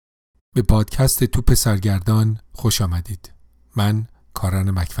به پادکست توپ سرگردان خوش آمدید. من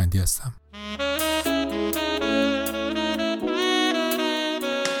کارن مکفندی هستم.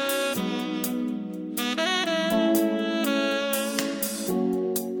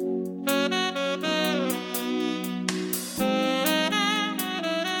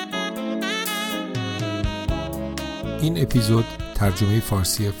 این اپیزود ترجمه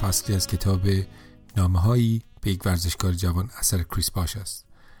فارسی فصلی از کتاب نامه‌هایی به یک ورزشکار جوان اثر کریس باش است.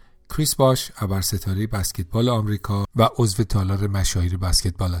 کریس باش ابرستاره بسکتبال آمریکا و عضو تالار مشاهیر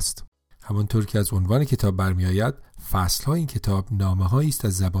بسکتبال است. همانطور که از عنوان کتاب برمی‌آید، فصل‌های این کتاب نامه‌هایی است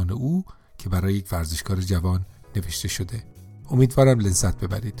از زبان او که برای یک ورزشکار جوان نوشته شده. امیدوارم لذت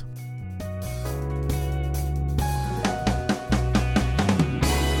ببرید.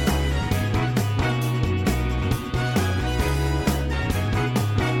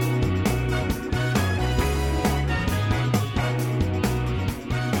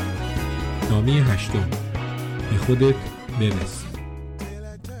 نامه 8. به خودت برس.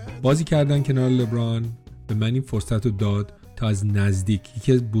 بازی کردن کنار لبران به من این فرصت رو داد تا از نزدیک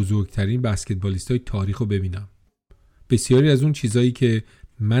یکی از بزرگترین بسکتبالیست‌های تاریخ رو ببینم. بسیاری از اون چیزایی که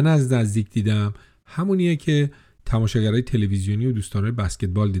من از نزدیک دیدم همونیه که تماشاگرای تلویزیونی و دوستانای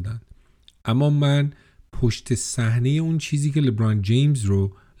بسکتبال دیدن. اما من پشت صحنه اون چیزی که لبران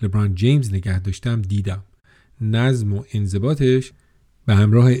جیمز نگه داشتم دیدم. نظم و انضباطش به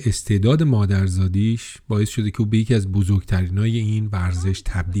همراه استعداد مادرزادیش باعث شده که او به یکی از بزرگترینای این ورزش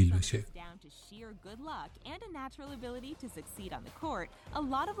تبدیل بشه.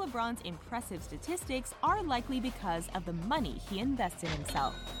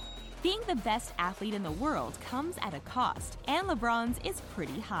 Being the best athlete in the world comes at a cost, and LeBron's is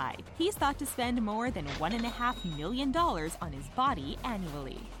pretty high. He's thought to spend more than $1.5 million on his body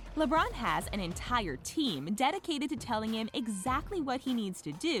annually. LeBron has an entire team dedicated to telling him exactly what he needs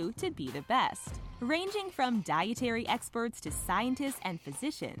to do to be the best. Ranging from dietary experts to scientists and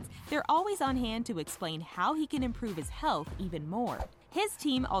physicians, they're always on hand to explain how he can improve his health even more. His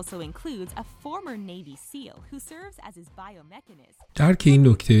team also includes a former Navy SEAL who serves as his biomechanist. درک این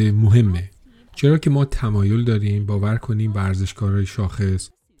نکته مهمه، چرا که ما تمایل داریم باور کنیم ورزشکارای شاخص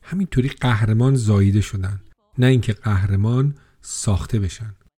همینطوری قهرمان زاییده شدن، نه اینکه قهرمان ساخته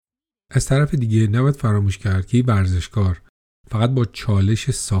بشن. از طرف دیگه نباید فراموش کرد که ورزشکار فقط با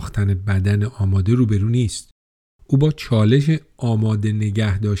چالش ساختن بدن آماده روبرو نیست. او با چالش آماده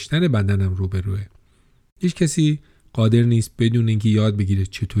نگه داشتن بدنم روبروه. هیچ کسی قادر نیست بدون اینکه یاد بگیره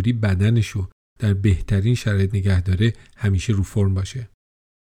چطوری بدنشو در بهترین شرایط نگه داره همیشه رو فرم باشه.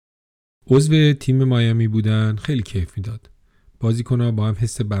 عضو تیم مایامی بودن خیلی کیف میداد. بازیکن‌ها با هم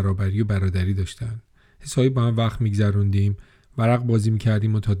حس برابری و برادری داشتن. حسابی با هم وقت میگذروندیم، ورق بازی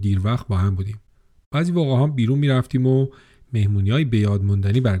میکردیم و تا دیر وقت با هم بودیم. بعضی موقع هم بیرون میرفتیم و مهمونی‌های به یاد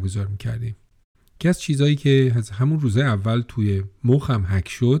موندنی برگزار میکردیم. یکی از چیزایی که از همون روزای اول توی مخم حک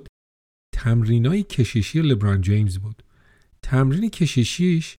شد تمرینای کششی لبران جیمز بود. تمرین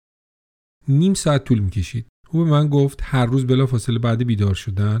کششیش نیم ساعت طول میکشید. او به من گفت هر روز بلافاصله بعد بیدار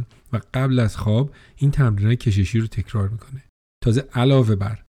شدن و قبل از خواب این تمرینای کششی رو تکرار میکنه. تازه علاوه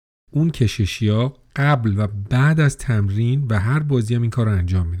بر اون کششی‌ها قبل و بعد از تمرین و هر بازی هم این کار رو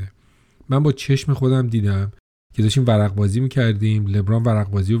انجام میده. من با چشم خودم دیدم که داشتیم ورق بازی میکردیم، لبران ورق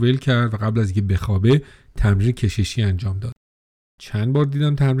بازی رو ول کرد و قبل از اینکه بخوابه تمرین کششی انجام داد. چند بار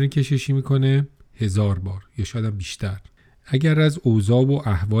دیدم تمرین کششی میکنه؟ 1000 بار یا شاید هم بیشتر. اگر از اوضاع و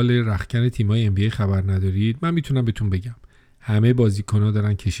احوال رختکن تیم‌های NBA خبر ندارید، من میتونم بهتون بگم همه بازیکن‌ها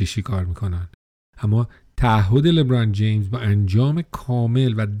دارن کششی کار میکنن. اما تعهد لبران جیمز با انجام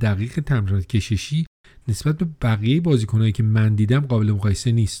کامل و دقیق تمرینات کششی نسبت به بقیه بازیکنایی که من دیدم قابل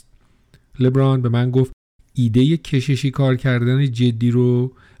مقایسه نیست. لبران به من گفت ایده کششی کار کردن جدی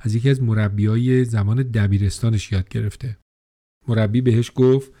رو از یکی از مربیای زمان دبیرستانش یاد گرفته. مربی بهش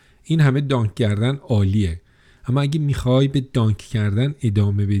گفت این همه دانک کردن عالیه، اما اگه میخوای به دانک کردن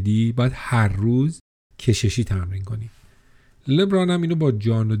ادامه بدی باید هر روز کششی تمرین کنی. لبران هم اینو با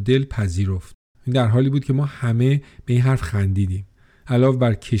جان و دل پذیرفت. این در حالی بود که ما همه به این حرف خندیدیم. علاوه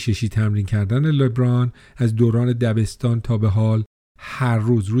بر کششی تمرین کردن لبران از دوران دبستان تا به حال هر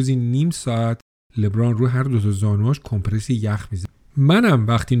روزی نیم ساعت لبران رو هر دو تا زانوهاش کمپرس یخ میزد. منم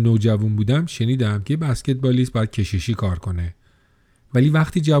وقتی نوجوان بودم شنیدم که بسکتبالیست باید کششی کار کنه. ولی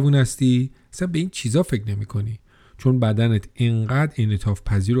وقتی جوان هستی اصلا به این چیزا فکر نمی‌کنی، چون بدنت اینقدر انعطاف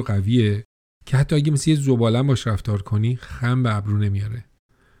پذیر و قویه که حتی اگه مثل یه زباله باش رفتار کنی خم به ابرو نمیاره.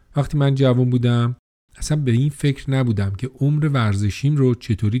 وقتی من جوان بودم اصلا به این فکر نبودم که عمر ورزشیم رو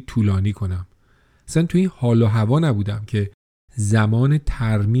چطوری طولانی کنم. اصلا تو این حال و هوا نبودم که زمان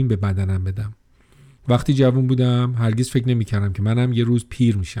ترمیم به بدنم بدم. وقتی جوان بودم هرگز فکر نمی‌کردم که منم یه روز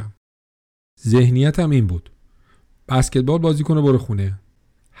پیر میشم. ذهنیتم این بود: بسکتبال بازی کنه برو خونه.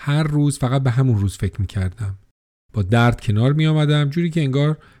 هر روز فقط به همون روز فکر می‌کردم. با درد کنار می‌آمدم، جوری که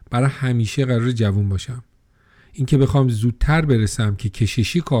انگار برای همیشه قرار جوون باشم. این که بخوام زودتر برسم که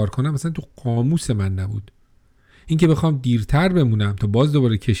کششی کار کنم مثلا تو قاموس من نبود. این که بخوام دیرتر بمونم تا باز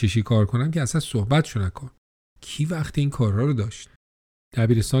دوباره کششی کار کنم که اصلا صحبتشو نکن. کی وقت این کارا رو داشت؟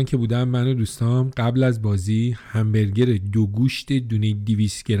 دبیرستان که بودم من و دوستام قبل از بازی همبرگر 2 گوشت دونه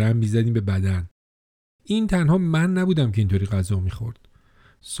 200 گرم می‌زدیم به بدن. این تنها من نبودم که اینطوری غذا می‌خورد.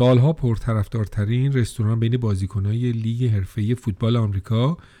 سالها پرطرفدارترین رستوران بین بازیکن‌های لیگ حرفه‌ای فوتبال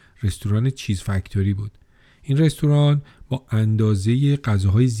آمریکا رستوران چیز فکتوری بود. این رستوران با اندازه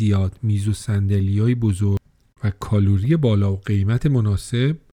غذاهای زیاد، میز و صندلی‌های بزرگ و کالری بالا و قیمت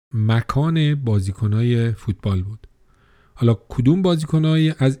مناسب مکان بازیکن‌های فوتبال بود. حالا کدوم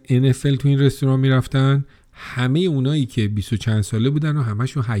بازیکن‌های از NFL تو این رستوران میرفتن؟ همه اونایی که 20 و چند ساله بودن و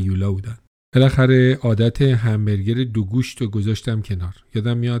همشون هیولا بودن. بالاخره عادت همبرگر 2 گوشت رو گذاشتم کنار.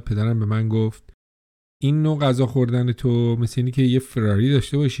 یادم میاد پدرم به من گفت این نوع غذا خوردن تو مثل اینی که یه فراری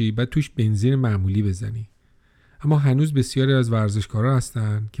داشته باشی بعد توش بنزین معمولی بزنی. اما هنوز بسیاری از ورزشکارا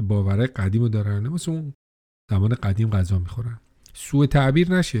هستن که باور قدیمو دارن، مثل اون زمان قدیم غذا میخورن. سوء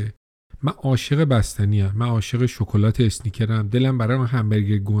تعبیر نشه، من عاشق بستنیم، من عاشق شکلات اسنیکرم، دلم برای اون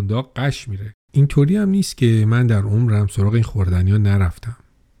همبرگر گنداق قش میره. اینطوری هم نیست که من در عمرم سراغ این خوردنی‌ها نرفتم.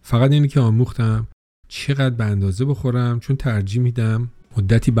 فقط اینی که آموختم چقدر به اندازه بخورم، چون ترجیح میدم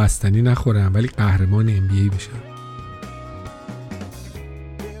مدتی بستنی نخورم ولی قهرمان NBA بشم.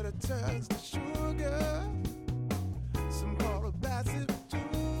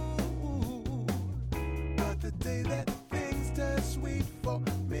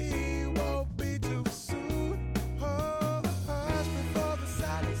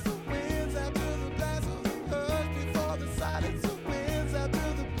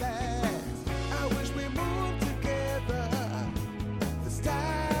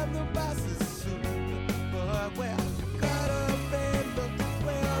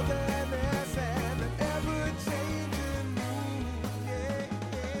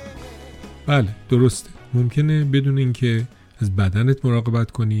 بله درسته، ممکنه بدون اینکه از بدنت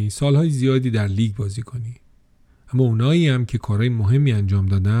مراقبت کنی سالهای زیادی در لیگ بازی کنی، اما اونایی هم که کارهای مهمی انجام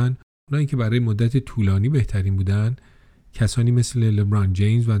دادن، اونایی که برای مدت طولانی بهترین بودن، کسانی مثل لبران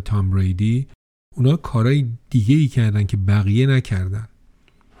جیمز و تام بریدی، اونا کارهای دیگه‌ای کردن که بقیه نکردن.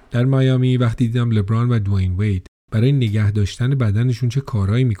 در میامی وقتی دیدم لبران و دوین وید برای نگه داشتن بدنشون چه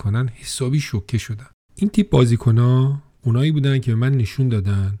کارهایی میکنن حسابی شوکه شدم. این تیپ بازیکن‌ها اونایی بودن که به من نشون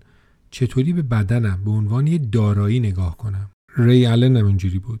دادن چطوری به بدنم به عنوان یه دارایی نگاه کنم. ری آلن هم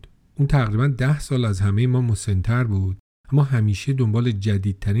اینجوری بود. اون تقریبا 10 سال از همه ما مسن‌تر بود، اما همیشه دنبال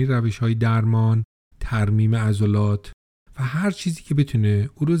جدیدترین روش‌های درمان، ترمیم عضلات و هر چیزی که بتونه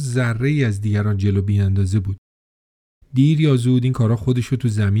او رو ذره‌ای از دیگران جلو بیاندازه بود. دیر یا زود این کارا خودش رو تو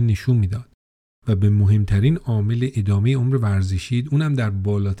زمین نشون میداد و به مهمترین عامل ادامه عمر ورزشی، اونم در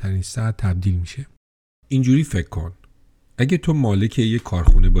بالاترین سطح تبدیل میشه. اینجوری فکر کن. اگه تو مالک یه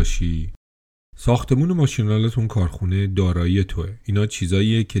کارخونه باشی، ساختمون و ماشینالات اون کارخونه دارایی توه. اینا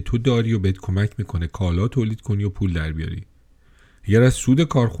چیزاییه که تو داری و بهت کمک میکنه کالا تولید کنی و پول در بیاری. اگر از سود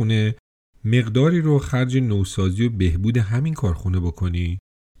کارخونه مقداری رو خرج نوسازی و بهبود همین کارخونه بکنی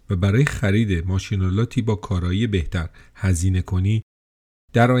و برای خرید ماشینالاتی با کارایی بهتر هزینه کنی،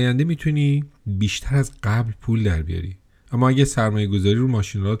 در آینده میتونی بیشتر از قبل پول در بیاری. اما اگه سرمایه گذاری رو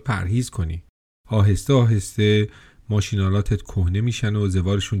ماشینالات پرهیز کنی، آهسته آهسته ماشینالاتت کهنه میشن و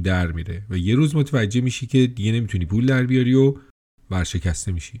زوارشون در میره و یه روز متوجه میشی که دیگه نمیتونی پول در بیاری و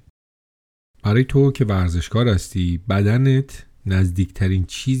ورشکسته میشی. برای تو که ورزشکار هستی، بدنت نزدیکترین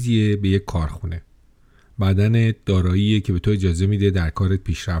چیزیه به یک کارخونه. بدنت داراییه که به تو اجازه میده در کارت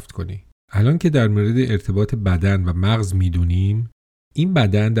پیشرفت کنی. الان که در مورد ارتباط بدن و مغز میدونیم، این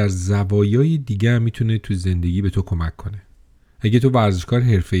بدن در زوایای دیگه هم میتونه تو زندگی به تو کمک کنه. اگه تو ورزشکار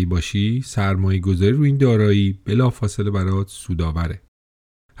حرفه‌ای باشی، سرمایه گذاری رو این دارایی بلافاصله برات سودآوره.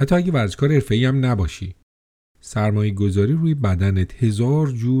 حتی اگه ورزشکار حرفه‌ای هم نباشی، سرمایه گذاری روی بدنت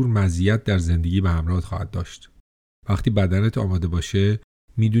 1000 جور مزیت در زندگی به همراه خواهد داشت. وقتی بدنت آماده باشه،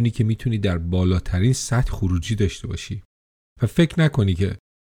 میدونی که میتونی در بالاترین سطح خروجی داشته باشی و فکر نکنی که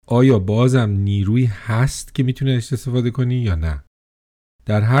آیا بازم نیروی هست که میتونی استفاده کنی یا نه.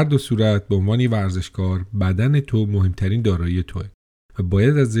 در هر دو صورت به عنوان ورزشکار بدن تو مهمترین دارایی توه و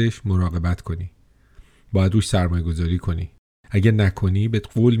باید ازش مراقبت کنی. باید روش سرمایه گذاری کنی. اگه نکنی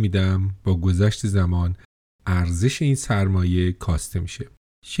بهت قول میدم با گذشت زمان ارزش این سرمایه کاسته میشه.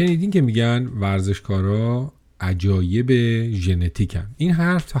 شنیدین که میگن ورزشکارا عجایب ژنتیکن. این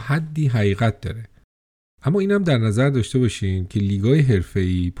حرف تا حدی حقیقت داره. اما اینم در نظر داشته باشین که لیگای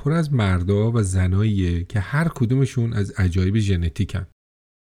حرفه‌ای پر از مردا و زناییه که هر کدومشون از عجایب ژنتیکن.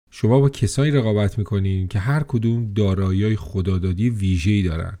 شما با کسایی رقابت میکنین که هر کدوم دارایی‌های خدادادی ویژه‌ای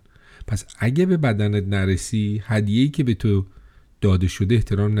دارن. پس اگه به بدنت نرسی، هدیه‌ای که به تو داده شده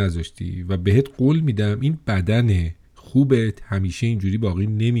احترام نذاشتی و بهت قول میدم این بدن خوبت همیشه اینجوری باقی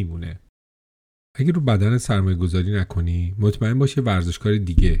نمیمونه. اگه رو بدنت سرمایه گذاری نکنی، مطمئن باش ورزشکار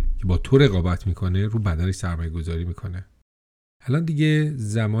دیگه که با تو رقابت میکنه رو بدنش سرمایه گذاری میکنه. الان دیگه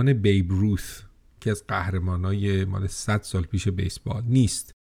زمان بیب روث که از قهرمانای مال 100 سال پیش بیسبال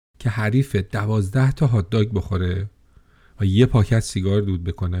نیست که حریف 12 تا هات داگ بخوره و یه پاکت سیگار دود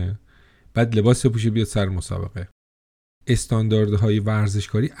بکنه بعد لباس بپوشه بیاد سر مسابقه. استانداردهای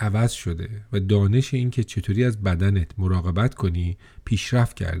ورزشکاری عوض شده و دانش این که چطوری از بدنت مراقبت کنی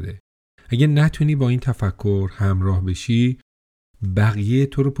پیشرفت کرده. اگه نتونی با این تفکر همراه بشی، بقیه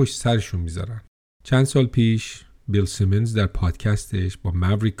تو رو پشت سرشون میذارن. چند سال پیش بیل سیمنز در پادکستش با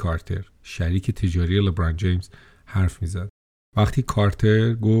موریک کارتر، شریک تجاری لبران جیمز، حرف میزد. وقتی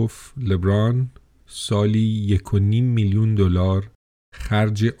کارتر گفت لبران سالی $1.5 میلیون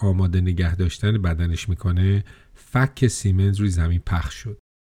خرج آماده نگه داشتن بدنش میکنه، فک سیمنز روی زمین پخش شد.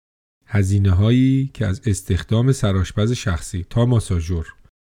 هزینه هایی که از استخدام سرآشپز شخصی تا ماساژور،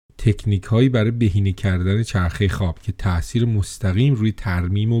 تکنیک هایی برای بهینه کردن چرخه خواب که تأثیر مستقیم روی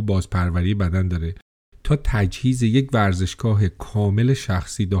ترمیم و بازپروری بدن داره، تا تجهیز یک ورزشگاه کامل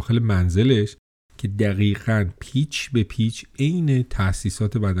شخصی داخل منزلش که دقیقاً پیچ به پیچ عین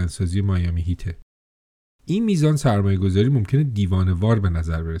تأسیسات بدنسازی میامی هیته. این میزان سرمایه گذاری ممکنه دیوانه‌وار به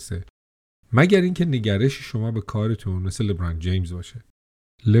نظر برسه، مگر اینکه نگرش شما به کارتون مثل لبران جیمز باشه.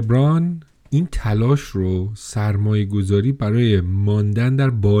 لبران این تلاش رو سرمایه گذاری برای ماندن در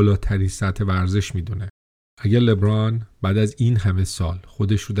بالاترین سطح ورزش میدونه. اگر لبران بعد از این همه سال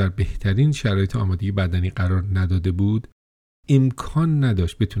خودش رو در بهترین شرایط آمادگی بدنی قرار نداده بود، امکان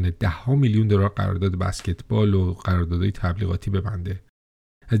نداشت بتونه $10 میلیون قرارداد بسکتبال و قراردادهای تبلیغاتی ببنده.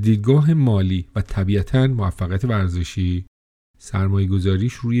 از دیدگاه مالی و طبیعتاً موفقیت ورزشی، سرمایه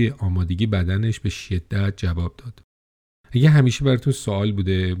گذاریش روی آمادگی بدنش به شدت جواب داد. اگه همیشه براتون سوال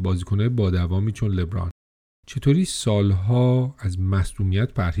بوده بازیکن‌های با دوامی چون لبران چطوری سالها از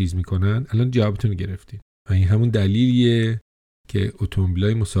مصدومیت پرهیز میکنن، الان جوابتون گرفتین. و این همون دلیلیه که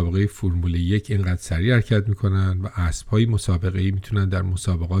اتومبیل‌های مسابقه فرمول 1 اینقدر سریع حرکت میکنن و اسب‌های مسابقه‌ای میتونن در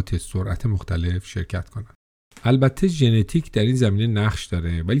مسابقات سرعت مختلف شرکت کنن. البته ژنتیک در این زمینه نقش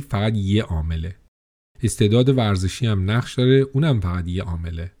داره، ولی فقط یه عامله. استعداد ورزشی هم نقش داره، اونم فقط یه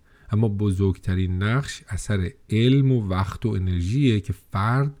عامله. اما بزرگترین نقش اثر علم و وقت و انرژیه که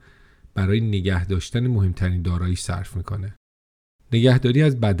فرد برای نگه داشتن مهمترین دارایی صرف میکنه. نگهداری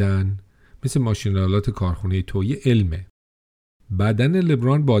از بدن مثل ماشین‌آلات کارخونه تو یه علمه. بدن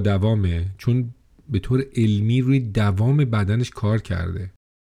لبران با دوامه چون به طور علمی روی دوام بدنش کار کرده.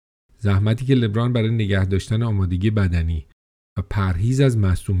 زحمتی که لبران برای نگه داشتن آمادگی بدنی و پرهیز از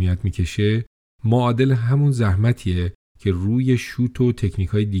معصومیت میکشه معادل همون زحمتیه که روی شوت و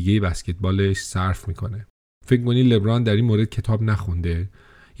تکنیک‌های دیگه بسکتبالش صرف میکنه. فکر کنی لبران در این مورد کتاب نخونده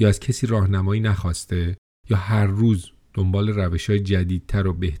یا از کسی راهنمایی نخواسته یا هر روز دنبال روش‌های جدیدتر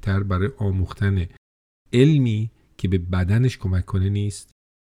و بهتر برای آموختن علمی که به بدنش کمک کنه نیست؟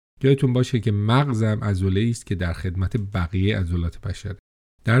 یادتون باشه که مغزم عضله‌ای است که در خدمت بقیه عضلات بشره.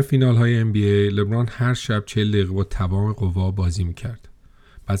 در فینال‌های NBA لبران هر شب 40 دقیقه با تمام قوا بازی می‌کرد.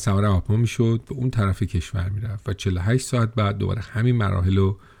 بعد سوار هواپیما میشد به اون طرف کشور میرفت و 48 ساعت بعد دوباره همین مراحل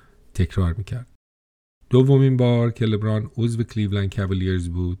رو تکرار میکرد. دومین بار که لبران عضو کلیولند کاوالیرز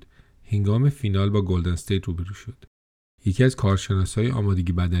بود، هنگام فینال با گلدن استیت روبرو شد. یکی از کارشناسای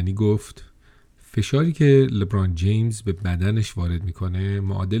آمادگی بدنی گفت فشاری که لبران جیمز به بدنش وارد میکنه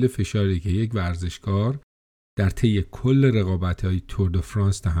معادل فشاری که یک ورزشکار در طی کل رقابت‌های تور دو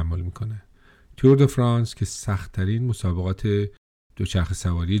فرانس تحمل میکنه. تور دو فرانس که سخت‌ترین مسابقات دوچرخه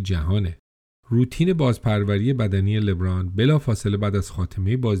سواری جهانه. روتین بازپروری بدنی لبران بلافاصله بعد از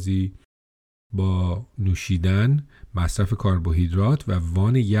خاتمه بازی با نوشیدن، مصرف کربوهیدرات و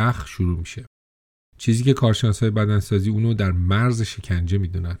وان یخ شروع میشه. چیزی که کارشناسای بدنسازی اونو در مرز شکنجه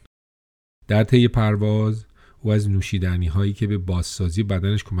میدونن. در طی پرواز او از نوشیدنی هایی که به بازسازی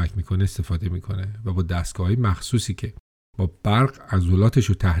بدنش کمک میکنه استفاده میکنه و با دستگاه‌های مخصوصی که با برق عضلاتش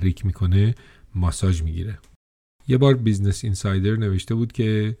رو تحریک میکنه ماساژ میگیره. یه بار بیزنس اینسایدر نوشته بود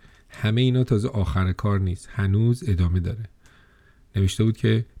که همه اینا تازه آخر کار نیست، هنوز ادامه داره. نوشته بود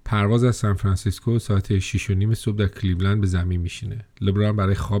که پرواز از سان فرانسیسکو ساعت 6:30 صبح در کلیولند به زمین میشینه. لبران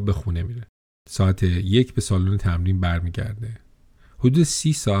برای خواب به خونه میره. ساعت 1 به سالن تمرین برمیگرده. حدود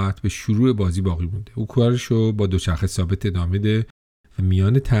 30 ساعت به شروع بازی باقی مونده. او کارشو با دوچرخه ثابت ادامه ده و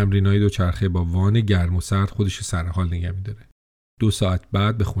میان تمرینای دوچرخه با وان گرم و سرد خودش رو سر حال نگه می‌داره. 2 ساعت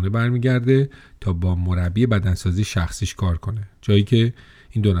بعد به خونه برمیگرده تا با مربی بدنسازی شخصیش کار کنه. جایی که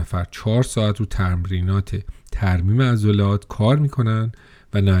این 2 نفر 4 ساعت رو تمرینات ترمیم عضلات کار میکنن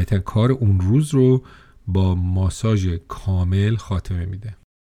و نهایتاً کار اون روز رو با ماساژ کامل خاتمه میده.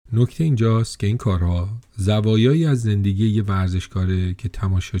 نکته اینجاست که این کارها زوایایی از زندگی یه ورزشکاره که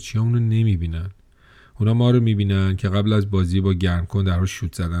تماشاچی‌ها اونو نمیبینن. اونا ما رو میبینن که قبل از بازی با گرم کن در حال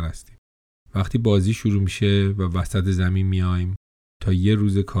شوت زدن هستیم. وقتی بازی شروع میشه و وسط زمین میایم تا یه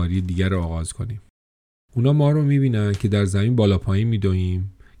روز کاری دیگر رو آغاز کنیم. اونا ما رو میبینن که در زمین بالا پایین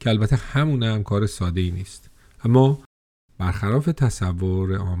میدویم که البته همون هم کار ساده ای نیست. اما برخلاف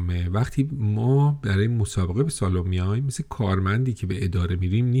تصور عامه وقتی ما برای مسابقه به سالن میایم مثل کارمندی که به اداره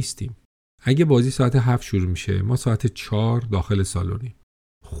میریم نیستیم. اگه بازی ساعت 7 شروع میشه ما ساعت 4 داخل سالنیم.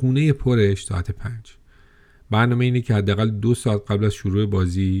 خونه پرش ساعت 5. برنامه اینه که حداقل 2 ساعت قبل از شروع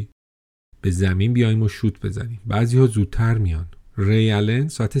بازی به زمین بیایم و شوت بزنیم. بعضی‌ها زودتر میان. ری آلن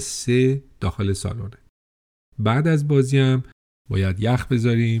ساعت 3 داخل سالنه. بعد از بازی هم باید یخ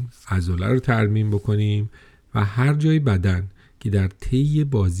بذاریم، عضله رو ترمیم بکنیم و هر جای بدن که در طی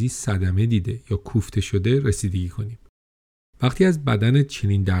بازی صدمه دیده یا کوفته شده رسیدگی کنیم. وقتی از بدن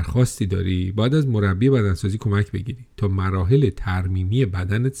چنین درخواستی داری باید از مربی بدنسازی کمک بگیری تا مراحل ترمیمی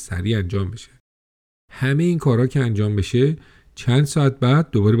بدنت سریع انجام بشه. همه این کارا که انجام بشه چند ساعت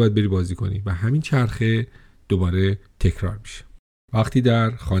بعد دوباره باید بری بازی کنی و همین چرخه دوباره تکرار میشه. وقتی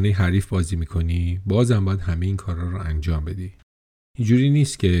در خانه حریف بازی میکنی بازم باید همه این کارا رو انجام بدی. اینجوری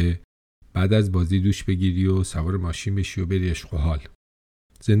نیست که بعد از بازی دوش بگیری و سوار ماشین بشی و بری عشق و حال.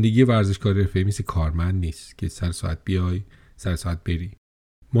 زندگی ورزشکار حرفه‌ای مثل کارمند نیست که سر ساعت بیای سر ساعت بری.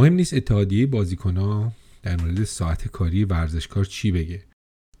 مهم نیست اتحادیه بازیکن‌ها در مورد ساعت کاری ورزشکار چی بگه.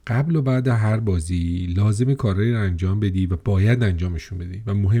 قبل و بعد هر بازی لازمه کارهایی رو انجام بدی و باید انجامشون بدی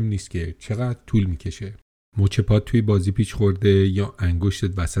و مهم نیست که چقدر طول میکشه. مچ پات توی بازی پیچ خورده یا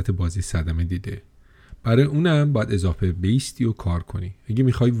انگشتت وسط بازی صدمه دیده. برای اونم باید اضافه بیستی و کار کنی. اگه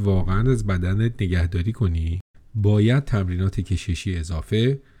میخوای واقعا از بدنت نگهداری کنی باید تمرینات کششی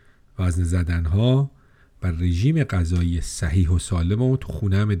اضافه، وزن زدنها و رژیم غذایی صحیح و سالم رو تو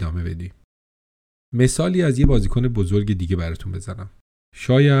خونه هم ادامه بدی. مثالی از یه بازیکن بزرگ دیگه براتون بزنم.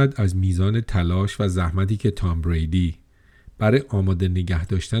 شاید از میزان تلاش و زحمتی که تام بریدی برای آماده نگه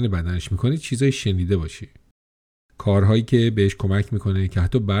داشتن بدنش میکنه چیزایی شنیده باشی. کارهایی که بهش کمک میکنه که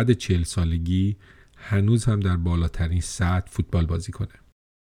حتی بعد 40 سالگی هنوز هم در بالاترین سطح فوتبال بازی کنه.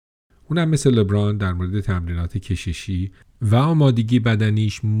 اونم مثل لبران در مورد تمرینات کششی و آمادگی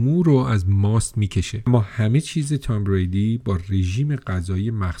بدنیش مو رو از ماست میکشه. اما همه چیز تام بریدی با رژیم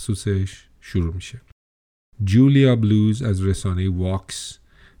غذایی مخصوصش شروع میشه. جولیا بلوز از رسانه واکس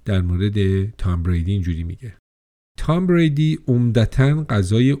در مورد تام بریدی اینجوری میگه: تام بریدی عمدتاً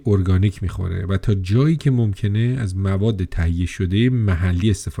غذای ارگانیک میخوره و تا جایی که ممکنه از مواد تهیه شده محلی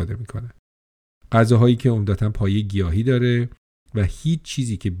استفاده میکنه. غذاهایی که عمدتاً پایه گیاهی داره و هیچ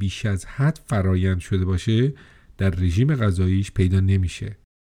چیزی که بیش از حد فرایند شده باشه در رژیم غذاییش پیدا نمیشه.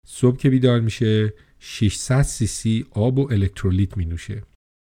 صبح که بیدار میشه 600 cc آب و الکترولیت مینوشه.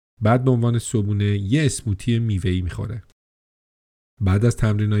 بعد به عنوان صبحونه یه اسموتی میوه‌ای میخوره. بعد از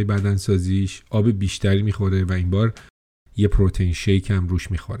تمرینای بدنسازیش آب بیشتری میخوره و این بار یه پروتئین شیک هم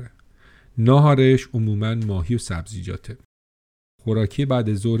روش میخوره. ناهارش عموماً ماهی و سبزیجاته. خوراکی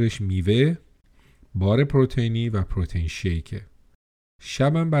بعد ظهرش میوه، بار پروتئینی و پروتئین شیکه.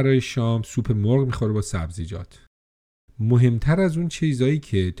 شبم برای شام سوپ مرغ میخوره با سبزیجات. مهمتر از اون چیزایی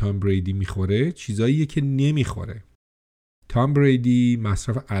که تام بریدی میخوره چیزاییه که نمیخوره. تام بریدی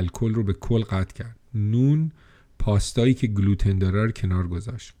مصرف الکل رو به کل قطع کرد. نون، پاستایی که گلوتن داره رو کنار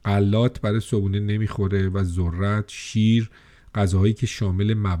گذاشت. غلات برای صبحونه نمیخوره و ذرت، شیر، غذاهایی که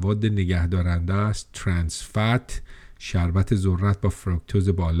شامل مواد نگهدارنده است، ترانس فت، شربت ذرت با فرکتوز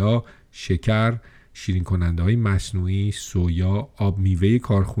بالا، شکر، شیرین کننده های مصنوعی، سویا، آب میوه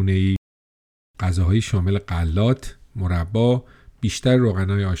کارخونه‌ای، غذاهای شامل غلات، مربا، بیشتر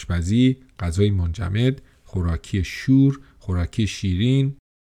روغن‌های آشپزی، غذای منجمد، خوراکی شور، خوراکی شیرین،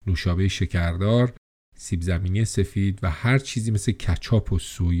 نوشابه شکردار، سیب زمینی سفید و هر چیزی مثل کچاپ و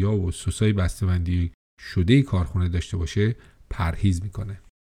سویا و سسای بسته‌بندی شده کارخونه داشته باشه پرهیز میکنه.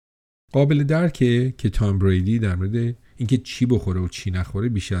 قابل درکه که تام بریدی در مورد اینکه چی بخوره و چی نخوره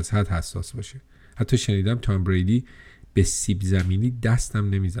بیش از حد حساس باشه. حتی شنیدم تام بریدی به سیب زمینی دستم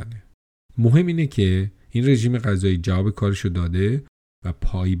نمیزنه. مهم اینه که این رژیم غذایی جواب کارشو داده و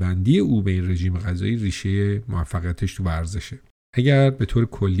پایبندی او به این رژیم غذایی ریشه موفقیتش تو ورزشه. اگر به طور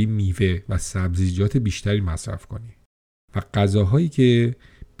کلی میوه و سبزیجات بیشتری مصرف کنی و غذاهایی که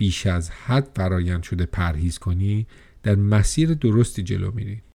بیش از حد فرایند شده پرهیز کنی، در مسیر درستی جلو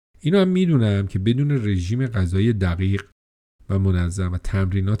میری. اینو هم میدونم که بدون رژیم غذایی دقیق و منظم و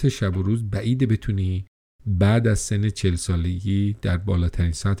تمرینات شب و روز بعیده بتونی بعد از سن 40 سالگی در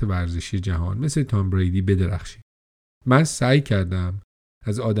بالاترین سطح ورزشی جهان مثل تام بریدی بدرخشی. من سعی کردم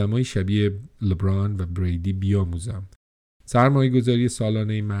از آدمای شبیه لبران و بریدی بیاموزم. سرمایه‌گذاری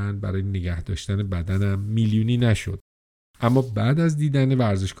سالانه من برای نگه داشتن بدنم میلیونی نشد. اما بعد از دیدن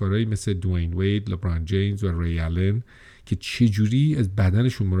ورزشکارایی مثل دوین وید، لبران جیمز و ری آلن که چجوری از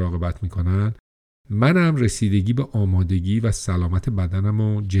بدنشون مراقبت میکنن، منم رسیدگی به آمادگی و سلامت بدنم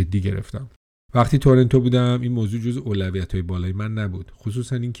رو جدی گرفتم. وقتی تورنتو بودم این موضوع جز اولویت‌های بالای من نبود،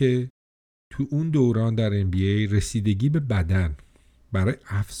 خصوصا اینکه تو اون دوران در NBA رسیدگی به بدن برای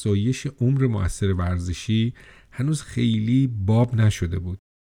افزایش عمر مؤثر ورزشی هنوز خیلی باب نشده بود.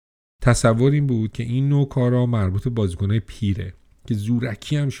 تصور این بود که این نوع کارا مربوط به بازیکنای پیره که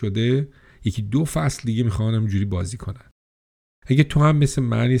زورکی هم شده، یکی 2 فصل دیگه میخوان همینجوری بازی کنن. اگه تو هم مثل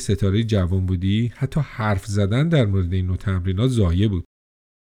من یه ستاره جوان بودی، حتی حرف زدن در مورد این نوع تمرینات ضایع بود.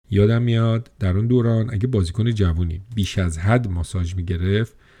 یادم میاد در اون دوران اگه بازیکن جوونی بیش از حد ماساژ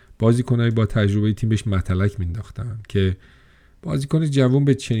میگرفت، بازیکنای با تجربه تیم بهش متلک مینداختن که بازیکن جوان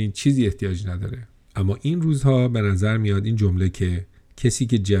به چنین چیزی احتیاج نداره. اما این روزها به نظر میاد این جمله که کسی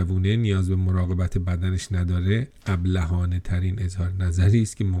که جوونه نیاز به مراقبت بدنش نداره ابلهانه ترین اظهار نظری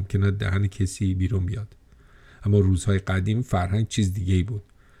است که ممکنه دهن کسی بیرون بیاد. اما روزهای قدیم فرهنگ چیز دیگه‌ای بود.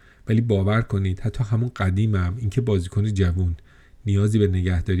 ولی باور کنید حتی همون قدیم هم این که بازیکن جوون نیازی به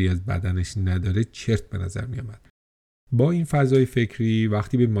نگهداری از بدنش نداره چرت به نظر می آمد. با این فضای فکری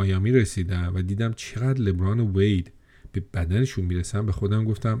وقتی به میامی رسیدم و دیدم چقدر لبران و وید به بدنشون میرسن، به خودم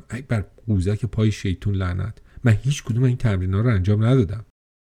گفتم ای بر قوزک پای شیطون لعنت، من هیچ کدوم این تمرینا رو انجام ندادم.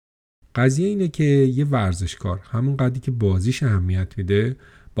 قضیه اینه که یه ورزشکار همون قدری که بازیش اهمیت میده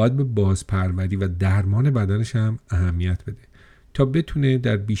باید به بازپروری و درمان بدنش هم اهمیت بده تا بتونه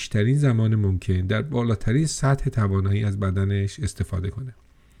در بیشترین زمان ممکن در بالاترین سطح توانایی از بدنش استفاده کنه.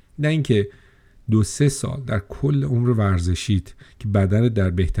 نه اینکه 2-3 سال در کل عمر ورزشیت که بدن در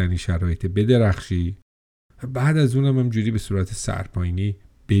بهترین شرایط بدرخشی و بعد از اونم همجوری به صورت سرپاینی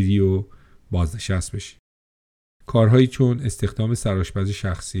بری و بازنشست بشی. کارهایی چون استخدام سرآشپز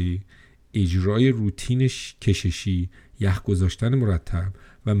شخصی، اجرای روتین کششی، یخ گذاشتن مرتب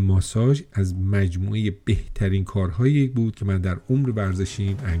و ماساژ از مجموعه بهترین کارهایی بود که من در عمر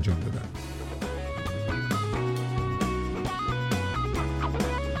ورزشیم انجام دادم.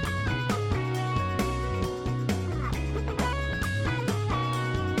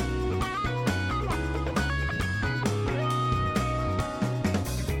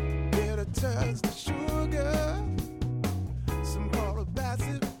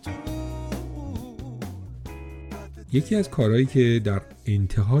 یکی از کارهایی که در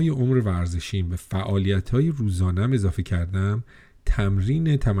انتهای عمر ورزشیم به فعالیت‌های روزانه‌ام اضافه کردم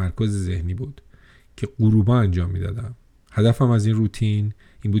تمرین تمرکز ذهنی بود که غروبا انجام میدادم. هدفم از این روتین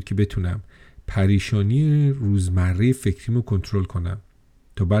این بود که بتونم پریشانی روزمره فکریمو کنترل کنم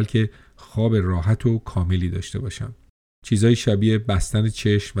تا بلکه خواب راحت و کاملی داشته باشم. چیزای شبیه بستن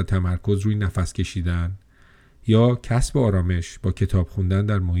چشم و تمرکز روی نفس کشیدن یا کسب آرامش با کتاب خوندن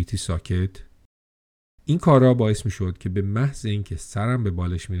در محیطی ساکت. این کارا باعث می شد که به محض اینکه سرم به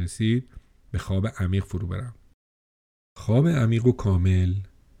بالش می رسید به خواب عمیق فرو برم. خواب عمیق و کامل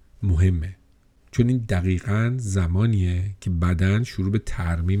مهمه چون این دقیقاً زمانیه که بدن شروع به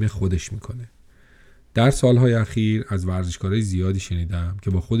ترمیم خودش میکنه. در سالهای اخیر از ورزشکارای زیادی شنیدم که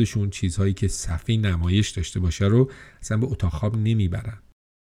با خودشون چیزهایی که صفحه نمایش داشته باشه رو اصلا به اتاق خواب نمیبرن.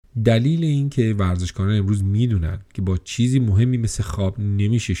 دلیل این که ورزشکاران امروز میدونن که با چیزی مهمی مثل خواب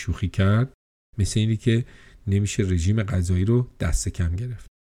نمیشه شوخی کرد، مثل اینی که نمیشه رژیم غذایی رو دست کم گرفت.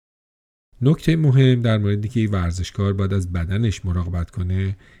 نکته مهم در موردی که ورزشکار باید از بدنش مراقبت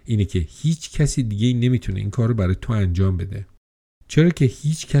کنه اینه که هیچ کسی دیگه نمیتونه این کار رو برای تو انجام بده. چرا که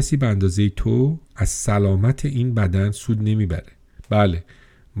هیچ کسی به اندازه تو از سلامت این بدن سود نمیبره. بله،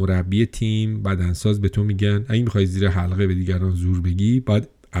 مربی تیم، بدنساز به تو میگن اگه میخوای زیر حلقه به دیگران زور بگی باید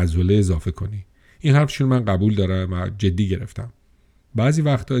عضله اضافه کنی. این حرفشون من قبول دارم و جدی گرفتم. بعضی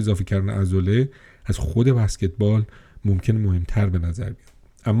وقتا اضافه کردن عضله از خود بسکتبال ممکن مهمتر به نظر بیاد.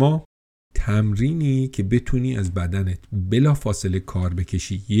 اما تمرینی که بتونی از بدنت بلا فاصله کار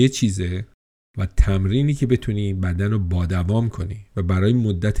بکشی یه چیزه و تمرینی که بتونی بدن رو بادوام کنی و برای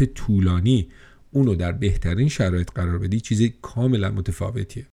مدت طولانی اونو در بهترین شرایط قرار بدی چیز کاملا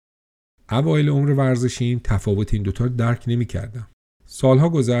متفاوتیه. اوایل عمر ورزشیم تفاوت این دوتا رو درک نمی کردم. سالها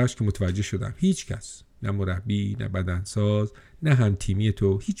گذشت که متوجه شدم هیچ کس، نه مربی، نه بدنساز، نه هم تیمی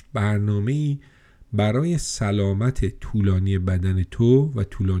تو، هیچ برنامه‌ای برای سلامت طولانی بدن تو و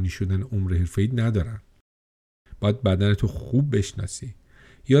طولانی شدن عمر حرفه‌ایت ندارن. باید بدنتو خوب بشناسی.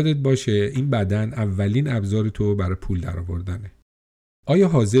 یادت باشه این بدن اولین ابزار تو برای پول درآوردنه. آیا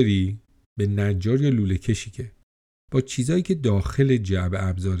حاضری به نجار یا لوله کشی که با چیزایی که داخل جعبه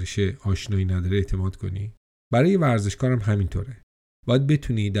ابزارشه آشنایی نداره اعتماد کنی؟ برای ورزشکارم همینطوره. باید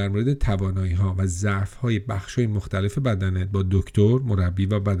بتونی در مورد توانایی‌ها و ضعف‌های بخش‌های مختلف بدنت با دکتر، مربی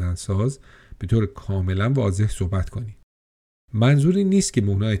و بدنساز به طور کاملا واضح صحبت کنی. منظور این نیست که به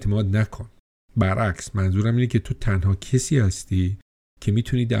اونا اعتماد نکن. برعکس، منظورم اینه که تو تنها کسی هستی که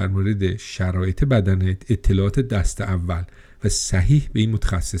میتونی در مورد شرایط بدنت اطلاعات دست اول و صحیح به این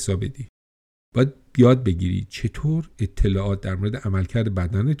متخصصا بدی. باید یاد بگیری چطور اطلاعات در مورد عملکرد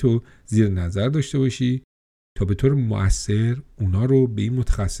بدن تو زیر نظر داشته باشی تا به طور مؤثر اونا رو به این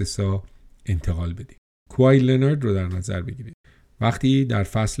متخصصا انتقال بدی. کوای لنارد رو در نظر بگیرید. وقتی در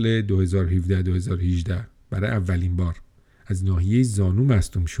فصل 2017-2018 برای اولین بار از ناحیه زانو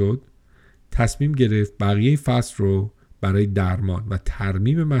مصدوم شد، تصمیم گرفت بقیه فصل رو برای درمان و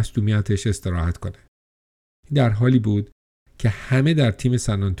ترمیم مصدومیتش استراحت کنه. این در حالی بود که همه در تیم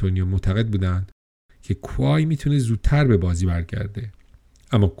سن آنتونیو معتقد بودند که کوای میتونه زودتر به بازی برگرده.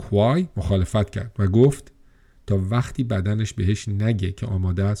 اما کوای مخالفت کرد و گفت تا وقتی بدنش بهش نگه که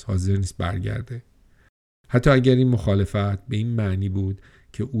آماده است حاضر نیست برگرده. حتی اگر این مخالفت به این معنی بود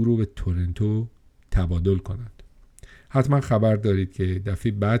که او رو به تورنتو تبادل کنند. حتما خبر دارید که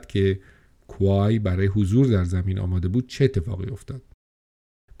دفعه بعد که کوای برای حضور در زمین آماده بود چه اتفاقی افتاد.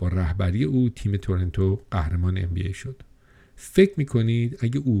 با رهبری او تیم تورنتو قهرمان NBA شد. فکر میکنید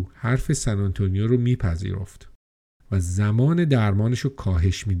اگه او حرف سن آنتونیو رو میپذیرفت و زمان درمانش رو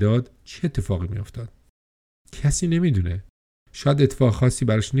کاهش میداد چه اتفاقی میافتاد؟ کسی نمیدونه. شاید اتفاق خاصی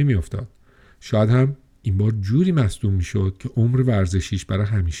براش نمیافتاد. شاید هم این بار جوری مصدوم میشد که عمر ورزشیش برای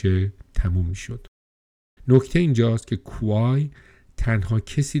همیشه تموم میشد. نکته اینجاست که کوای تنها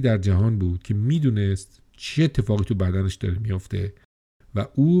کسی در جهان بود که میدونست چه اتفاقی تو بدنش داره میافته و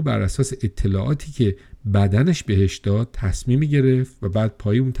او بر اساس اطلاعاتی که بدنش بهش داد تصمیمی گرفت و بعد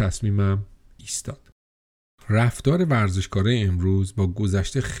پای اون تصمیمم ایستاد. رفتار ورزشکارای امروز با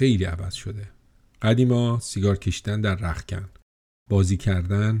گذشته خیلی عوض شده. قدیما سیگار کشیدن در رختکن، بازی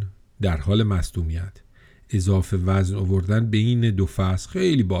کردن در حال مصدومیت، اضافه وزن آوردن بین دو فصل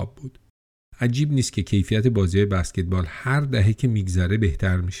خیلی باب بود. عجیب نیست که کیفیت بازی بسکتبال هر دهه که میگذره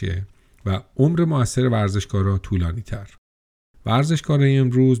بهتر میشه و عمر مؤثر ورزشکارا طولانی تر. ورزشکارای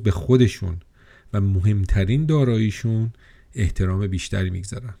امروز به خودشون و مهمترین داراییشون احترام بیشتری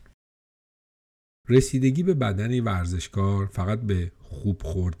میگذارن. رسیدگی به بدن ورزشکار فقط به خوب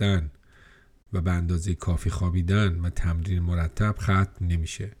خوردن و به اندازه کافی خوابیدن و تمرین مرتب ختم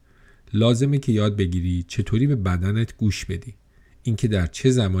نمیشه. لازمه که یاد بگیری چطوری به بدنت گوش بدی. اینکه در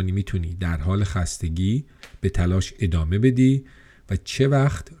چه زمانی میتونی در حال خستگی به تلاش ادامه بدی و چه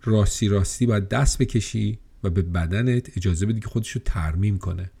وقت راستی باید دست بکشی و به بدنت اجازه بدی که خودشو ترمیم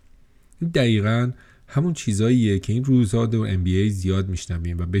کنه. این دقیقاً همون چیزاییه که این روزها در NBA زیاد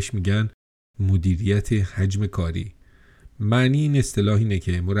میشنویم و بهش میگن مدیریت حجم کاری. معنی این اصطلاح اینه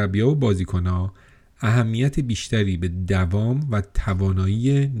که مربی‌ها و بازیکن‌ها اهمیت بیشتری به دوام و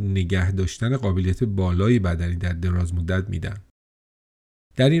توانایی نگه داشتن قابلیت بالای بدنی در دراز مدت میدن.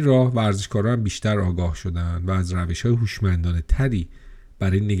 در این راه ورزشکاران بیشتر آگاه شدن و از روش‌های هوشمندانه تری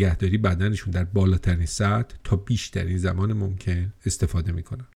برای نگهداری بدنشون در بالاترین سطح تا بیشترین زمان ممکن استفاده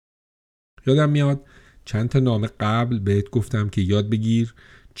میکنن. یادم میاد چند تا نامه قبل بهت گفتم که یاد بگیر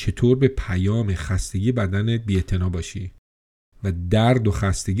چطور به پیام خستگی بدنت بی‌اعتنا باشی و درد و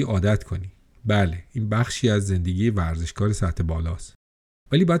خستگی عادت کنی. بله، این بخشی از زندگی ورزشکار سطح بالاست.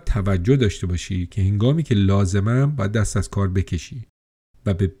 ولی باید توجه داشته باشی که هنگامی که لازمه باید دست از کار بکشی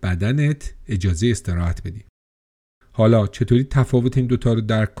و به بدنت اجازه استراحت بدی. حالا چطوری تفاوت این دوتا رو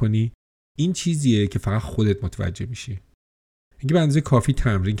درک کنی؟ این چیزیه که فقط خودت متوجه میشی. اگه به اندازه کافی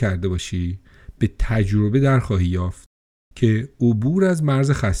تمرین کرده باشی، به تجربه در خواهی یافت که عبور از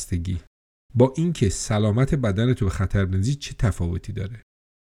مرز خستگی با اینکه سلامت بدن تو به خطر بندازی چه تفاوتی داره.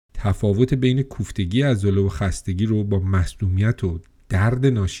 تفاوت بین کوفتگی عضله و خستگی رو با مصدومیت و درد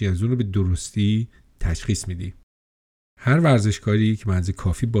ناشی از اون رو به درستی تشخیص میدی. هر ورزشکاری که به اندازه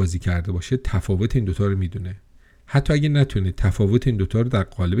کافی بازی کرده باشه تفاوت این دوتا رو میدونه. حتی اگه نتونه تفاوت این دوتا رو در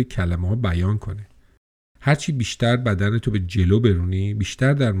قالب کلمه ها بیان کنه. هرچی بیشتر بدنتو به جلو برونی،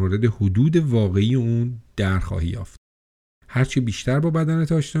 بیشتر در مورد حدود واقعی اون در خواهی یافت. هرچی بیشتر با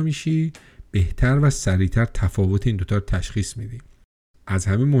بدنت آشنا میشی، بهتر و سریعتر تفاوت این دوتا رو تشخیص میدی. از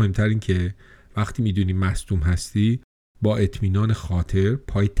همه مهمتر این که وقتی میدونی مصدوم هستی، با اطمینان خاطر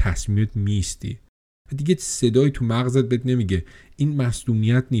پای تصمیمت میستی و دیگه صدای تو مغزت بهت نمیگه این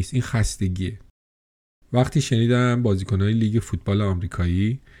مصدومیت نیست، این خستگیه. وقتی شنیدم بازیکن‌های لیگ فوتبال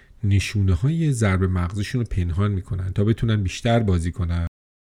آمریکایی نشونه‌های ضربه مغزشون رو پنهان میکنن تا بتونن بیشتر بازی کنن،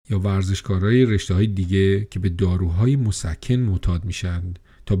 یا ورزشکارای رشته‌های دیگه که به داروهای مسکن معتاد میشن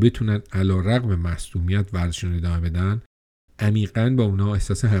تا بتونن علیرغم مصدومیت ورزششون ادامه بدن، عمیقاً با اونا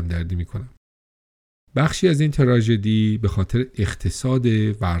احساس همدردی میکنم. بخشی از این تراژدی به خاطر اقتصاد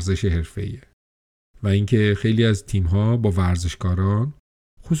ورزش حرفه‌ایه و اینکه خیلی از تیم‌ها با ورزشکاران،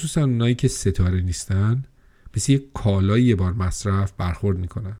 خصوصاً اونایی که ستاره نیستن، مثل یک کالای یه بار مصرف برخورد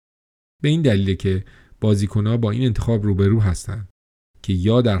میکنن. به این دلیله که بازیکن‌ها با این انتخاب روبرو هستن که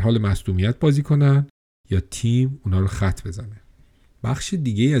یا در حال مصدومیت بازی کنن یا تیم اونا رو خط بزنه. بخش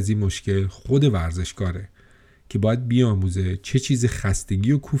دیگه از این مشکل خود ورزشکاره که باید بیاموزه چه چیزی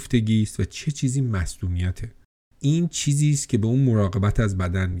خستگی و کوفتگی است و چه چیزی مصدومیته. این چیزی است که به اون مراقبت از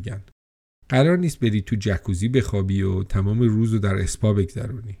بدن میگن. قرار نیست بری تو جکوزی بخوابی و تمام روز رو در اسپا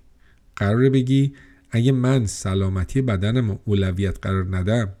بگذرونی. قراره بگی اگه من سلامتی بدنم اولویت قرار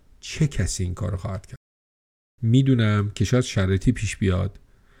ندم، چه کسی این کارو خواهد کرد؟ میدونم که شاید شرایطی پیش بیاد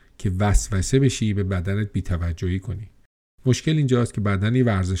که وسوسه بشی به بدنت بی‌توجهی کنی. مشکل اینجاست که بدن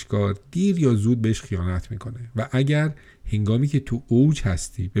ورزشکار دیر یا زود بهش خیانت میکنه و اگر هنگامی که تو اوج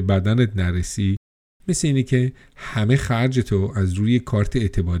هستی به بدنت نرسی، مثل اینه که همه خرجتو از روی کارت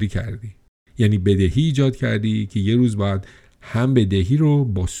اعتباری کردی. یعنی بدهی ایجاد کردی که یه روز باید هم بدهی رو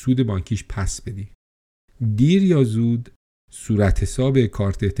با سود بانکیش پس بدی. دیر یا زود صورت حساب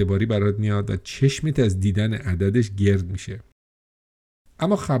کارت اعتباری برات میاد و چشمت از دیدن عددش گرد میشه.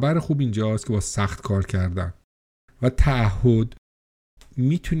 اما خبر خوب اینجاست که با سخت کار کردن و تعهد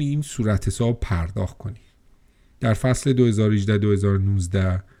میتونی این صورت حساب پرداخت کنی. در فصل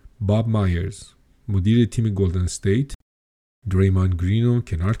 2018-2019 باب مایرز، مدیر تیم گلدن استیت، دریماند گرین رو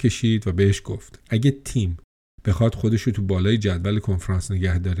کنار کشید و بهش گفت اگه تیم بخواد خودش رو تو بالای جدول کنفرانس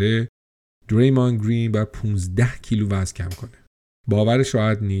نگه داره، دریماند گرین باید 15 کیلو وزن کم کنه. باورش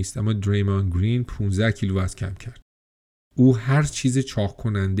راحت نیست، اما دریماند گرین 15 کیلو وزن کم کرد. او هر چیز چاق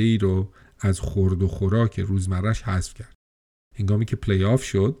کننده ای رو از خورد و خوراک روزمره‌اش حذف کرد. هنگامی که پلی آف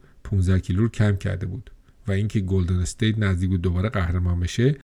شد 15 کیلو رو کم کرده بود و اینکه گلدن استیت نزدیک بود دوباره قهرمان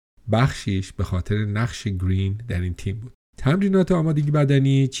بشه، بخشیش به خاطر نقش گرین در این تیم بود. تمرینات آمادگی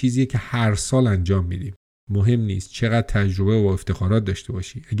بدنی چیزیه که هر سال انجام میدیم. مهم نیست چقدر تجربه و افتخارات داشته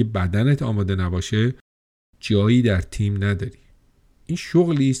باشی، اگه بدنت آماده نباشه جایی در تیم نداری. این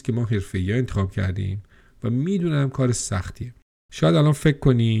شغلی است که ما حرفه‌ای‌ها انتخاب کردیم و میدونم کار سختیه. شاید الان فکر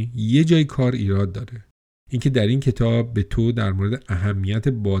کنی یه جای کار ایراد داره. اینکه در این کتاب به تو در مورد اهمیت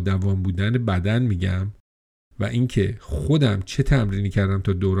با دوام بودن بدن میگم و اینکه خودم چه تمرینی کردم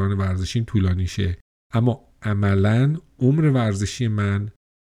تا دوران ورزشیم طولانی شه، اما عملاً عمر ورزشی من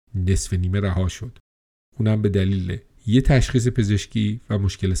نصف نیمه رها شد. اونم به دلیل یه تشخیص پزشکی و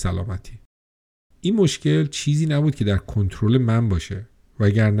مشکل سلامتی. این مشکل چیزی نبود که در کنترل من باشه،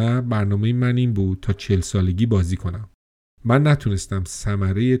 وگرنه برنامه من این بود تا 40 سالگی بازی کنم. من نتونستم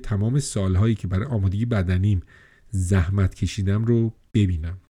ثمره تمام سالهایی که برای آمادگی بدنیم زحمت کشیدم رو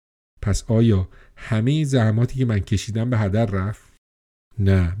ببینم. پس آیا همه زحماتی که من کشیدم به هدر رفت؟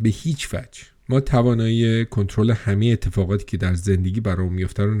 نه، به هیچ وجه. ما توانایی کنترل همه اتفاقاتی که در زندگی برام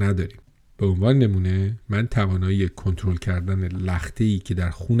میفته رو نداریم. به عنوان نمونه من توانایی کنترل کردن لخته‌ای که در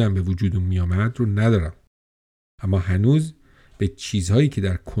خونم به وجودم میامد رو ندارم. اما هنوز به چیزهایی که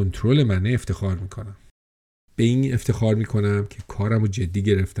در کنترل منه افتخار میکنم. به این افتخار میکنم که کارم رو جدی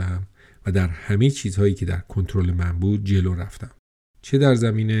گرفتم و در همه چیزهایی که در کنترل من بود جلو رفتم. چه در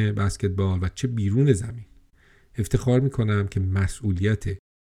زمین بسکتبال و چه بیرون زمین. افتخار میکنم که مسئولیت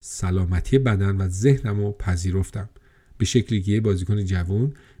سلامتی بدن و ذهنم رو پذیرفتم. به شکلی که یه بازیکن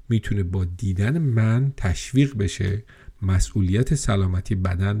جوان میتونه با دیدن من تشویق بشه مسئولیت سلامتی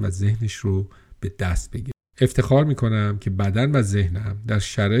بدن و ذهنش رو به دست بگیره. افتخار میکنم که بدن و ذهنم در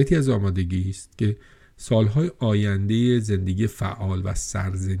شرایطی از آمادگی است که سالهای آینده زندگی فعال و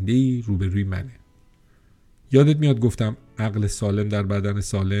سرزنده‌ای روبروی منه. یادت میاد گفتم عقل سالم در بدن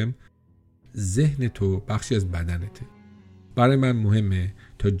سالم؟ ذهن تو بخشی از بدنته. برای من مهمه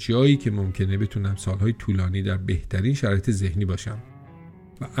تا جایی که ممکنه بتونم سالهای طولانی در بهترین شرایط ذهنی باشم.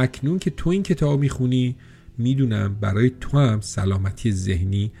 و اکنون که تو این کتاب میخونی میدونم برای تو هم سلامتی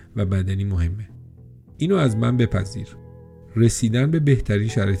ذهنی و بدنی مهمه. اینو از من بپذیر. رسیدن به بهترین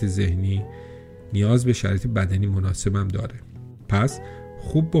شرایط ذهنی نیاز به شرایط بدنی مناسبم داره. پس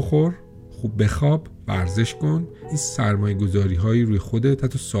خوب بخور، خوب بخواب، ورزش کن. این سرمایه گذاری هایی روی خودت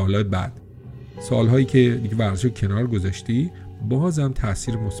تا سالهای بعد، سالهایی که دیگه ورزش رو کنار گذاشتی، بازم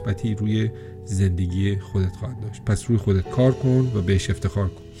تأثیر مثبتی روی زندگی خودت خواهد داشت. پس روی خودت کار کن و بهش افتخار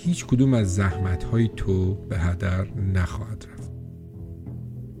کن. هیچ کدوم از زحمت‌های تو به هدر نخواهد رفت.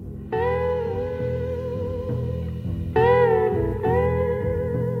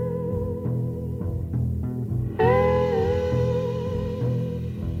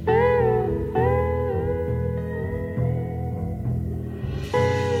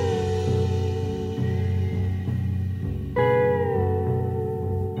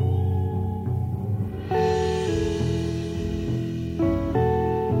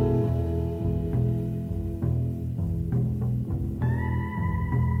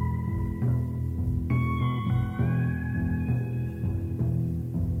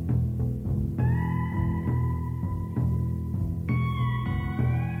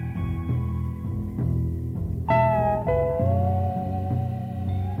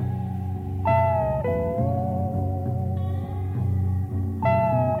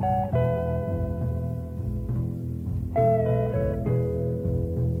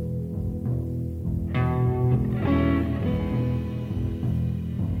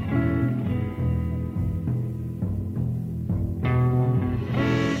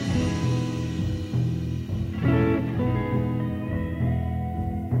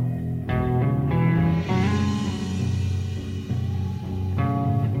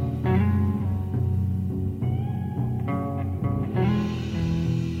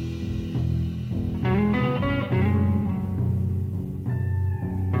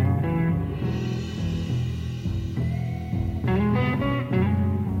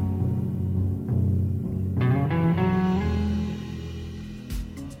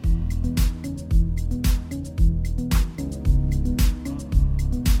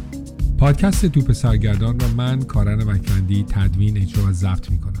 پادکست توپ سرگردان را من کارن مکفندی تدوین، اجرا و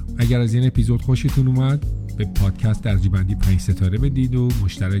ضبط میکنم. اگر از این اپیزود خوشتون اومد به پادکست درجه‌بندی 5 ستاره بدید و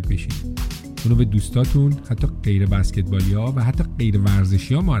مشترک بشید. اونو به دوستاتون، حتی غیر بسکتبالیا و حتی غیر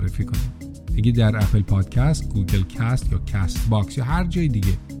ورزشی‌ها معرفی کنید. اگه در اپل پادکست، گوگل کست یا کست باکس یا هر جای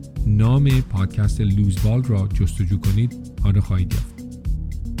دیگه نام پادکست لوزبال را جستجو کنید، آن را خواهید یافت.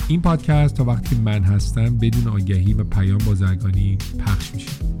 این پادکست تا وقتی که من هستم بدون آگهی و پیام بازرگانی پخش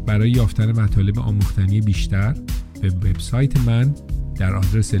میشه. برای یافتن مطالب آموختنی بیشتر به وبسایت من در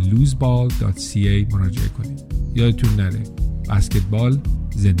آدرس loseball.ca مراجعه کنید. یادتون نره بسکتبال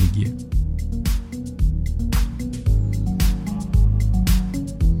زندگیه.